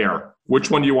and Dare. Which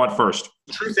one do you want first?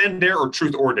 Truth and Dare or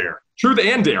Truth or Dare? Truth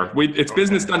and Dare. It's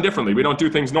business done differently. We don't do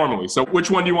things normally. So which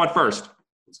one do you want first?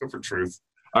 Let's go for Truth.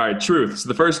 All right. Truth. So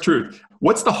the first truth.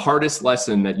 What's the hardest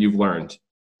lesson that you've learned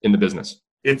in the business?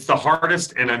 It's the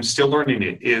hardest, and I'm still learning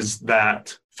it, is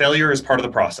that failure is part of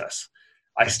the process.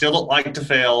 I still don't like to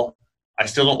fail. I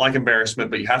still don't like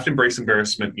embarrassment, but you have to embrace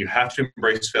embarrassment. You have to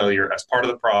embrace failure as part of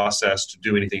the process to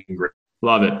do anything great.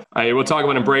 Love it. We'll talk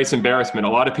about embrace embarrassment. A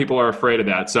lot of people are afraid of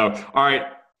that. So, all right,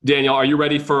 Daniel, are you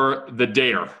ready for the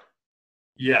dare?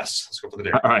 Yes. Let's go for the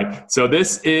dare. All right. So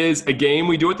this is a game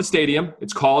we do at the stadium.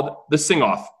 It's called the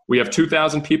Sing-Off. We have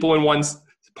 2,000 people in one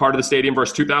part of the stadium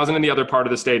versus 2,000 in the other part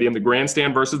of the stadium, the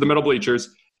grandstand versus the middle bleachers.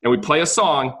 And we play a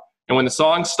song. And when the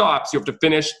song stops, you have to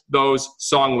finish those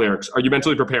song lyrics. Are you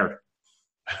mentally prepared?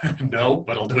 No,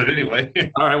 but I'll do it anyway.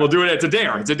 All right, we'll do it. It's a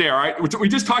dare. It's a dare, all right? We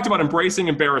just talked about embracing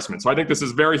embarrassment, so I think this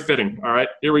is very fitting, all right?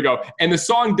 Here we go. And the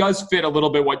song does fit a little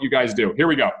bit what you guys do. Here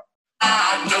we go.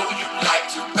 I know you like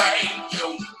to bang,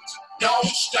 you don't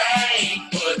stay,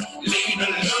 but lean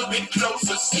a little bit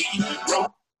closer, see.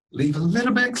 Leave a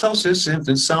little bit closer,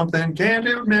 something, can't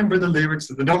remember the lyrics.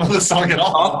 I don't know the song at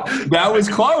all. Oh, that was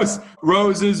close.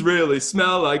 Roses really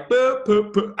smell like boop,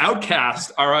 boop, boop.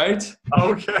 Outcast, all right?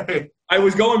 Okay. I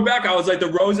was going back. I was like,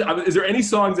 the rose. Is there any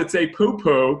songs that say poo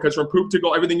poo? Because from poop to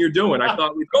goal, everything you're doing. I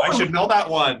thought I should know that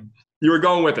one. You were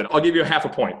going with it. I'll give you half a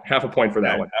point. Half a point for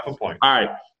that one. Half a point. All right.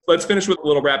 Let's finish with a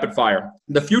little rapid fire.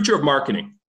 The future of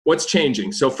marketing. What's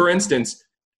changing? So, for instance,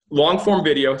 long form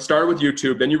video started with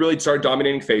YouTube. Then you really started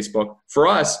dominating Facebook. For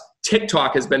us,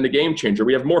 TikTok has been the game changer.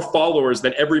 We have more followers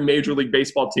than every Major League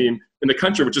Baseball team in the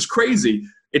country, which is crazy.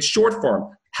 It's short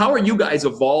form. How are you guys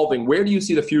evolving? Where do you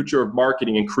see the future of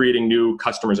marketing and creating new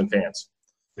customers and fans?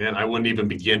 Man, I wouldn't even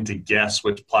begin to guess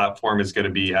which platform is going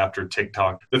to be after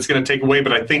TikTok that's going to take away.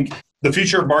 But I think the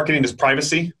future of marketing is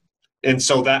privacy. And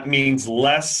so that means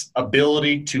less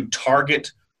ability to target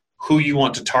who you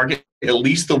want to target, at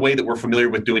least the way that we're familiar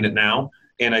with doing it now.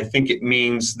 And I think it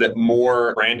means that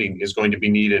more branding is going to be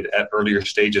needed at earlier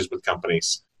stages with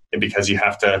companies. And because you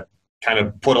have to kind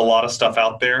of put a lot of stuff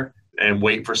out there and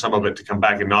wait for some of it to come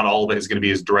back, and not all of it is going to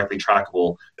be as directly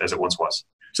trackable as it once was.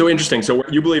 So interesting. So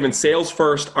you believe in sales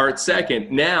first, art second.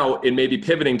 Now it may be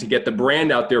pivoting to get the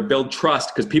brand out there, build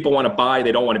trust, because people want to buy,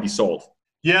 they don't want to be sold.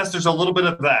 Yes, there's a little bit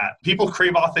of that. People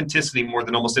crave authenticity more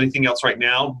than almost anything else right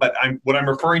now. But what I'm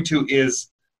referring to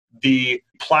is the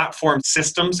platform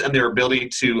systems and their ability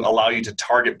to allow you to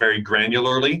target very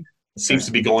granularly seems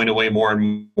to be going away more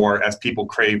and more as people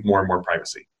crave more and more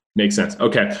privacy. Makes sense.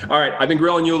 Okay. All right. I've been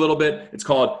grilling you a little bit. It's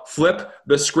called Flip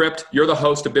the Script. You're the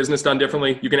host of Business Done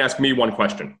Differently. You can ask me one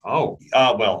question. Well,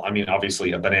 I mean,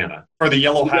 obviously a banana. For the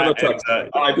yellow hat.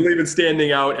 I believe in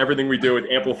standing out. Everything we do, it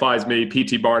amplifies me.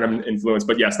 P.T. Barnum influence.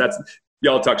 But yes, that's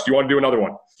Yellow Tux. Do you want to do another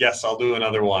one? Yes, I'll do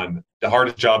another one. The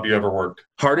hardest job you ever worked.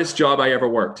 Hardest job I ever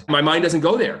worked. My mind doesn't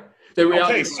go there.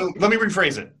 Okay, so let me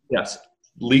rephrase it. Yes.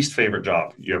 Least favorite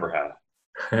job you ever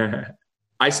had.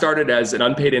 I started as an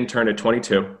unpaid intern at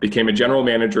 22, became a general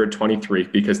manager at 23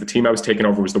 because the team I was taking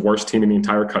over was the worst team in the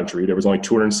entire country. There was only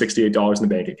 $268 in the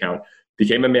bank account.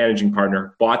 Became a managing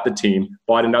partner, bought the team,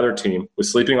 bought another team,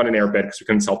 was sleeping on an airbed because we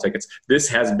couldn't sell tickets. This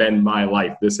has been my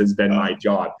life. This has been my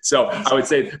job. So I would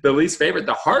say the least favorite,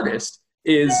 the hardest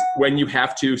is when you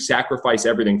have to sacrifice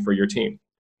everything for your team.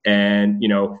 And,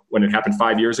 when it happened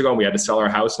 5 years ago and we had to sell our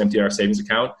house and empty our savings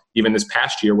account, even this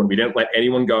past year when we didn't let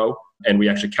anyone go and we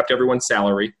actually kept everyone's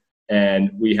salary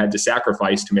and we had to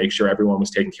sacrifice to make sure everyone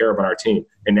was taken care of on our team.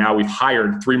 And now we've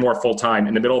hired 3 more full-time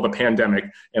in the middle of a pandemic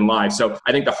and live. So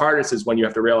I think the hardest is when you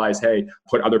have to realize, hey,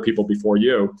 put other people before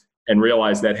you and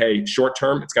realize that, hey,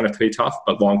 short-term, it's going to be tough,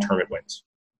 but long-term it wins.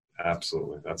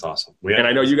 Absolutely. That's awesome. And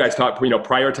I know you guys talk,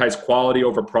 prioritize quality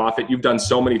over profit. You've done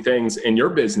so many things in your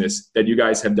business that you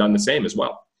guys have done the same as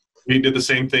well. We did the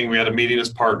same thing. We had a meeting as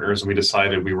partners, and we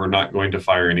decided we were not going to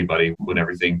fire anybody when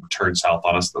everything turned south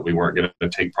on us, that we weren't going to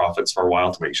take profits for a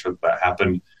while to make sure that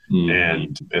happened.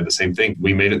 And the same thing.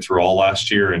 We made it through all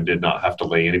last year and did not have to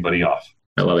lay anybody off.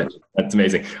 I love it. That's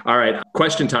amazing. All right.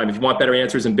 Question time. If you want better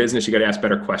answers in business, you got to ask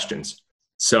better questions.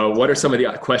 So what are some of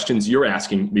the questions you're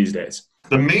asking these days?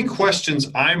 The main questions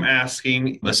I'm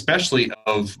asking, especially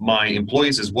of my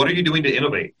employees, is what are you doing to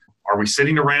innovate? Are we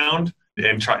sitting around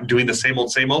and doing the same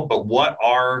old, but what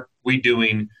are we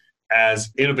doing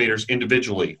as innovators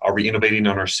individually? Are we innovating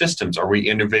on our systems? Are we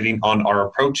innovating on our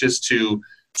approaches to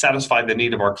satisfy the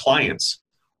need of our clients?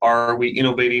 Are we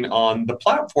innovating on the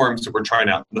platforms that we're trying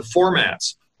out, the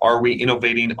formats? Are we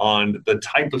innovating on the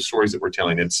type of stories that we're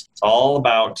telling? It's all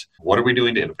about what are we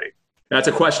doing to innovate? That's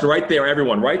a question right there,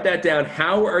 everyone. Write that down.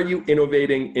 How are you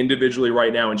innovating individually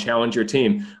right now and challenge your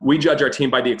team? We judge our team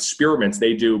by the experiments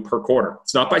they do per quarter.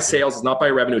 It's not by sales, it's not by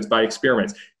revenue, it's by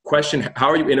experiments. Question, how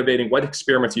are you innovating? What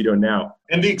experiments are you doing now?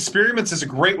 And the experiments is a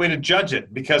great way to judge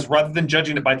it, because rather than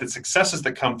judging it by the successes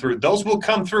that come through, those will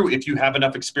come through if you have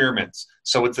enough experiments.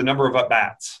 So it's the number of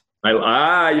at-bats.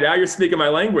 Now you're speaking my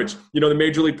language. You know, the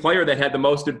major league player that had the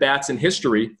most at-bats in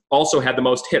history also had the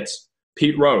most hits,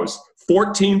 Pete Rose.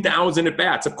 14,000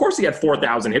 at-bats. Of course he had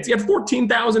 4,000 hits. He had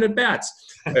 14,000 at-bats.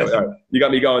 You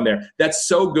got me going there. That's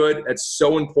so good. That's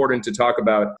so important to talk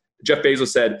about. Jeff Bezos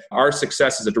said, our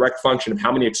success is a direct function of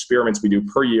how many experiments we do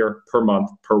per year, per month,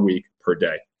 per week, per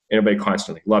day. Innovate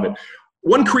constantly. Love it.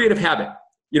 One creative habit.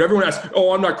 You know, everyone asks,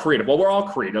 oh, I'm not creative. Well, we're all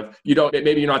creative.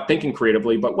 Maybe you're not thinking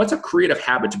creatively, but what's a creative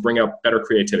habit to bring out better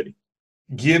creativity?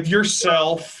 Give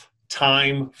yourself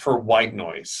time for white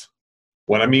noise.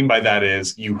 What I mean by that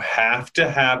is you have to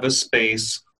have a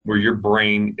space where your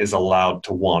brain is allowed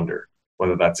to wander,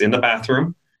 whether that's in the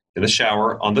bathroom, in the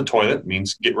shower, on the toilet,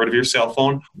 means get rid of your cell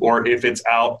phone, or if it's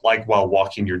out like while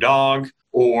walking your dog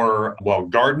or while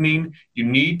gardening, you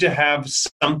need to have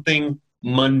something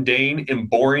mundane and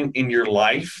boring in your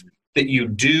life that you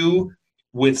do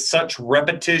with such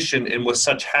repetition and with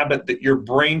such habit that your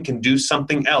brain can do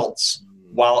something else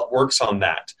while it works on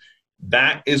that.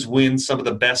 That is when some of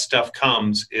the best stuff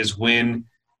comes, is when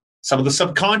some of the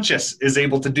subconscious is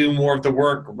able to do more of the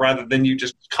work rather than you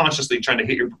just consciously trying to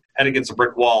hit your head against a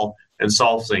brick wall and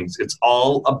solve things. It's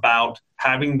all about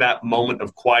having that moment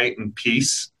of quiet and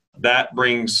peace. That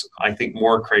brings, I think,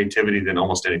 more creativity than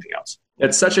almost anything else.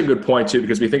 It's such a good point, too,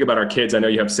 because we think about our kids. I know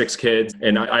you have 6 kids,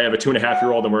 and I have a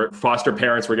 2.5-year-old, and we're foster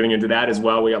parents. We're getting into that as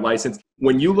well. We got licensed.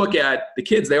 When you look at the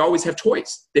kids, they always have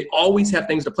toys. They always have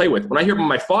things to play with. When I hear from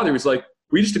my father, he's like,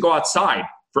 we used to go outside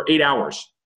for 8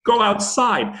 hours. Go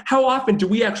outside. How often do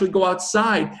we actually go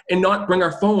outside and not bring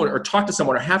our phone or talk to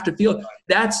someone or have to feel?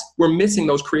 We're missing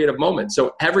those creative moments.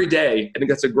 So every day, I think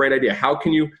that's a great idea. How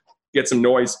can you get some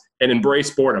noise and embrace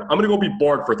boredom? I'm going to go be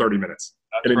bored for 30 minutes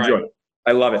and enjoy it.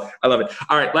 I love it. I love it.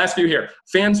 All right, last few here.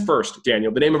 Fans First,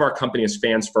 Daniel. The name of our company is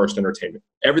Fans First Entertainment.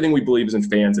 Everything we believe is in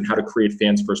fans and how to create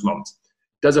fans first moments.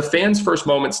 Does a fans first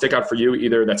moment stick out for you,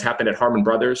 either that's happened at Harmon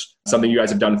Brothers, something you guys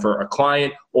have done for a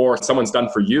client, or someone's done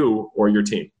for you or your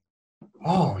team?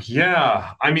 Oh,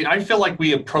 yeah. I mean, I feel like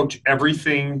we approach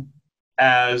everything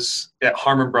as at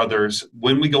Harmon Brothers.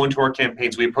 When we go into our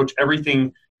campaigns, we approach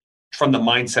everything from the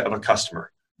mindset of a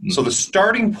customer. Mm-hmm. So the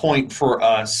starting point for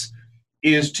us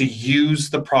is to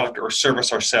use the product or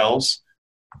service ourselves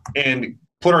and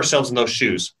put ourselves in those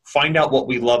shoes. Find out what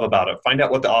we love about it. Find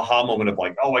out what the aha moment of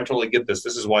like, oh, I totally get this.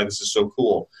 This is why this is so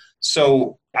cool.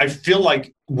 So I feel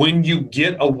like when you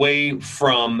get away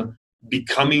from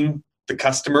becoming the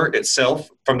customer itself,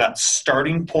 from that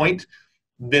starting point,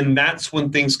 then that's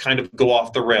when things kind of go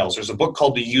off the rails. There's a book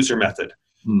called The User Method,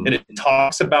 and it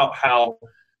talks about how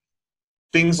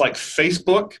things like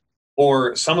Facebook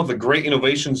or some of the great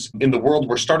innovations in the world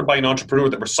were started by an entrepreneur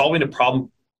that were solving a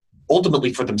problem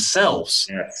ultimately for themselves,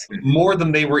 more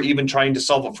than they were even trying to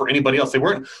solve it for anybody else. They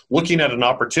weren't looking at an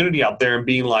opportunity out there and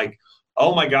being like,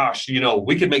 oh my gosh,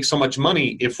 we could make so much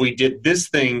money if we did this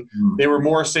thing. They were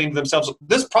more saying to themselves,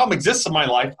 this problem exists in my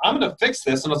life. I'm going to fix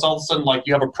this. And it's all of a sudden like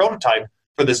you have a prototype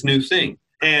for this new thing.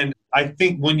 And I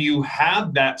think when you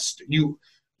have that,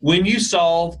 when you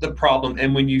solve the problem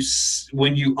and when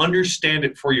you understand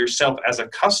it for yourself as a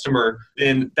customer,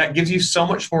 then that gives you so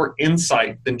much more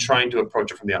insight than trying to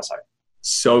approach it from the outside.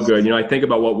 So good. I think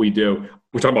about what we do.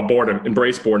 We're talking about boredom,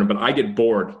 embrace boredom, but I get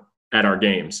bored at our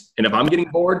games. And if I'm getting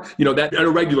bored, that at a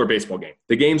regular baseball game,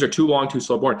 the games are too long, too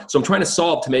slow, boring. So I'm trying to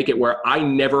solve to make it where I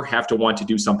never have to want to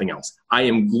do something else. I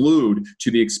am glued to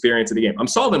the experience of the game. I'm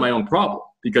solving my own problem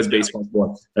because baseball's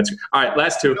boring. That's good. All right,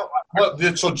 last two.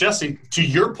 So Jesse, to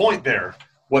your point there,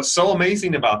 what's so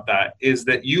amazing about that is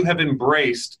that you have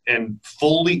embraced and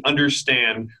fully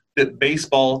understand that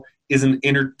baseball is an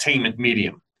entertainment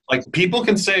medium. Like, people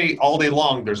can say all day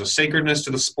long, there's a sacredness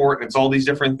to the sport, and it's all these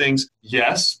different things.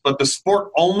 Yes, but the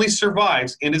sport only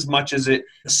survives in as much as it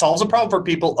solves a problem for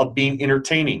people of being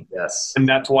entertaining. Yes. And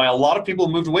that's why a lot of people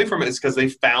moved away from it, is because they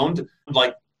found,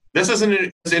 like, this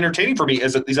isn't as entertaining for me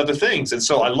as these other things. And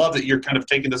so I love that you're kind of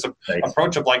taking this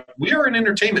approach of, like, we are an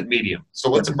entertainment medium, so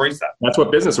let's embrace that. That's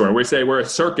what business we're. We say we're a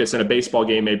circus and a baseball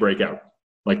game may break out.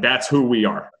 Like, that's who we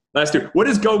are. Last two. What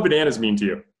does Go Bananas mean to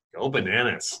you? Go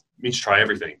Bananas means try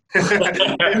everything.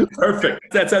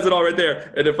 Perfect. That says it all right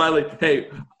there. And then finally, hey,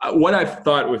 what I've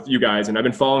thought with you guys, and I've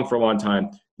been following for a long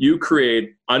time, you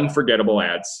create unforgettable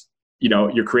ads. You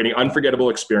know, you're creating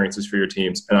unforgettable experiences for your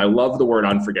teams. And I love the word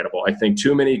unforgettable. I think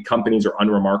too many companies are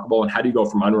unremarkable. And how do you go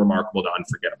from unremarkable to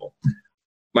unforgettable?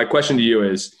 My question to you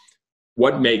is,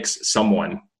 what makes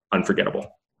someone unforgettable?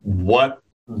 What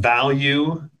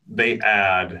value they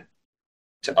add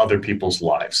to other people's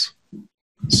lives.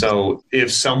 So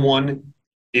if someone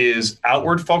is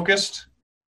outward focused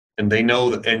and they know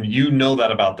that, and you know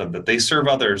that about them, that they serve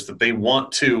others, that they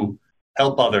want to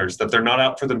help others, that they're not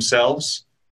out for themselves,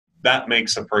 that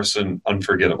makes a person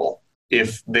unforgettable.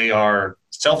 If they are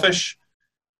selfish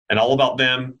and all about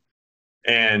them,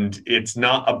 and it's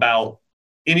not about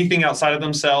anything outside of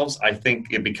themselves, I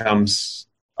think it becomes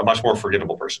a much more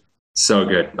forgettable person. So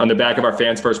good. On the back of our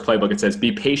Fans First playbook, it says,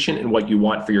 be patient in what you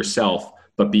want for yourself,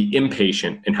 but be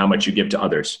impatient in how much you give to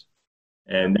others.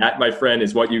 And that, my friend,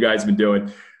 is what you guys have been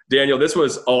doing. Daniel, this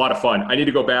was a lot of fun. I need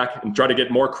to go back and try to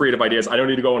get more creative ideas. I don't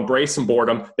need to go embrace some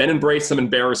boredom, then embrace some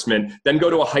embarrassment, then go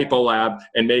to a hypo lab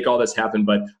and make all this happen.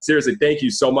 But seriously, thank you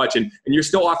so much. And you're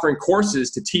still offering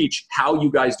courses to teach how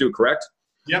you guys do it, correct?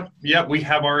 Yep. We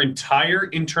have our entire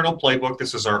internal playbook.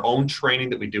 This is our own training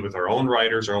that we do with our own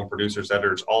writers, our own producers,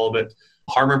 editors, all of it.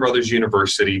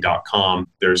 HarmonBrothersUniversity.com.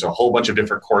 There's a whole bunch of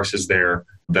different courses there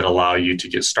that allow you to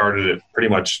get started at pretty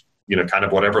much, kind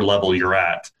of whatever level you're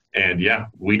at. And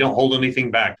we don't hold anything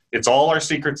back. It's all our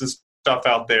secrets and stuff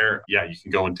out there. Yeah, you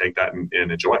can go and take that and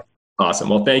enjoy. Awesome.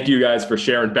 Well, thank you guys for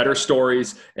sharing better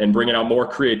stories and bringing out more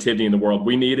creativity in the world.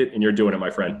 We need it, and you're doing it, my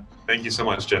friend. Thank you so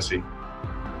much, Jesse.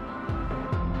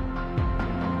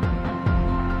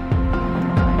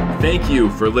 Thank you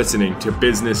for listening to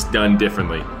Business Done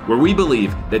Differently, where we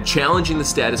believe that challenging the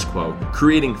status quo,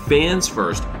 creating fans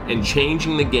first, and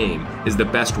changing the game is the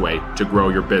best way to grow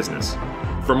your business.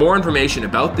 For more information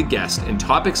about the guest and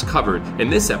topics covered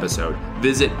in this episode,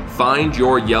 visit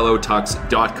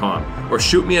findyouryellowtux.com or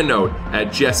shoot me a note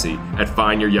at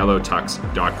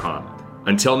jesse@findyouryellowtux.com.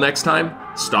 Until next time,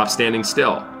 stop standing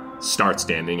still, start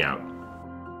standing out.